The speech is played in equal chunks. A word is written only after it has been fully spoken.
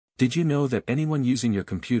Did you know that anyone using your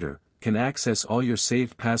computer can access all your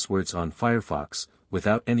saved passwords on Firefox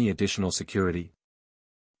without any additional security?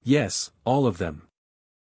 Yes, all of them.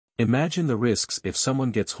 Imagine the risks if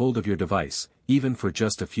someone gets hold of your device, even for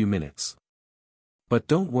just a few minutes. But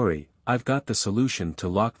don't worry, I've got the solution to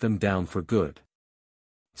lock them down for good.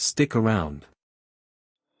 Stick around.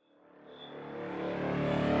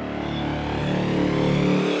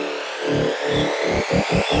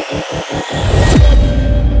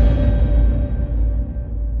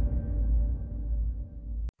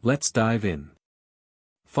 Let's dive in.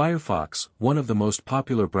 Firefox, one of the most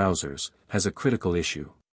popular browsers, has a critical issue.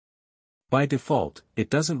 By default, it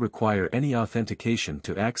doesn't require any authentication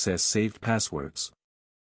to access saved passwords.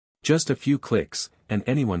 Just a few clicks, and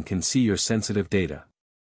anyone can see your sensitive data.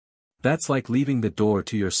 That's like leaving the door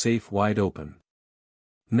to your safe wide open.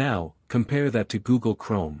 Now, compare that to Google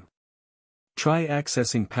Chrome. Try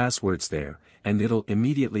accessing passwords there, and it'll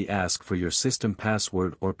immediately ask for your system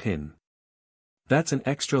password or PIN. That's an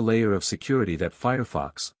extra layer of security that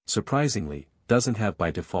Firefox, surprisingly, doesn't have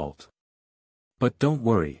by default. But don't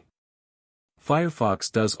worry.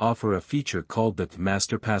 Firefox does offer a feature called the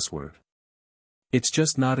master password. It's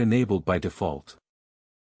just not enabled by default.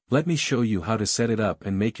 Let me show you how to set it up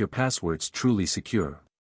and make your passwords truly secure.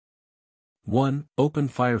 1. Open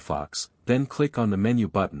Firefox, then click on the menu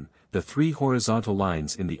button, the three horizontal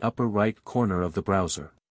lines in the upper right corner of the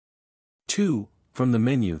browser. 2. From the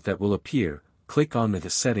menu that will appear, click on the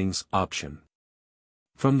Settings option.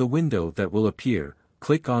 From the window that will appear,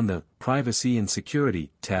 click on the Privacy and Security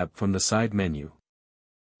tab from the side menu.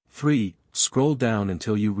 3. Scroll down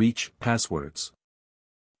until you reach Passwords.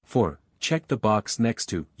 4. Check the box next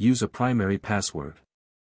to Use a primary password.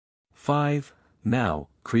 5. Now,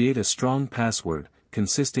 create a strong password,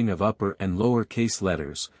 consisting of upper and lower case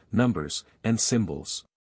letters, numbers, and symbols.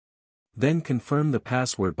 Then confirm the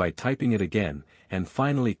password by typing it again, and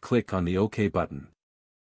finally click on the OK button.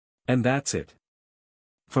 And that's it.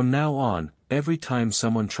 From now on, every time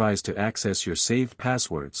someone tries to access your saved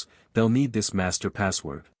passwords, they'll need this master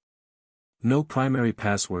password. No primary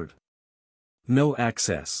password. No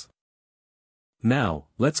access. Now,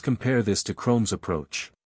 let's compare this to Chrome's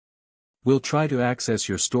approach. We'll try to access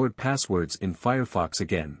your stored passwords in Firefox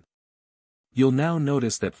again. You'll now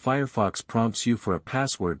notice that Firefox prompts you for a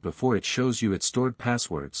password before it shows you its stored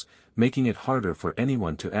passwords, making it harder for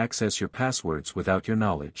anyone to access your passwords without your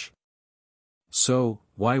knowledge. So,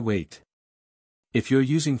 why wait? If you're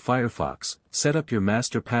using Firefox, set up your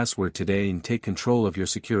master password today and take control of your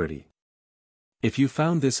security. If you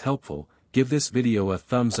found this helpful, give this video a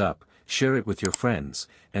thumbs up, share it with your friends,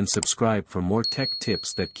 and subscribe for more tech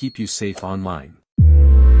tips that keep you safe online.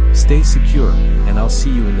 Stay secure, and I'll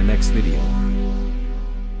see you in the next video.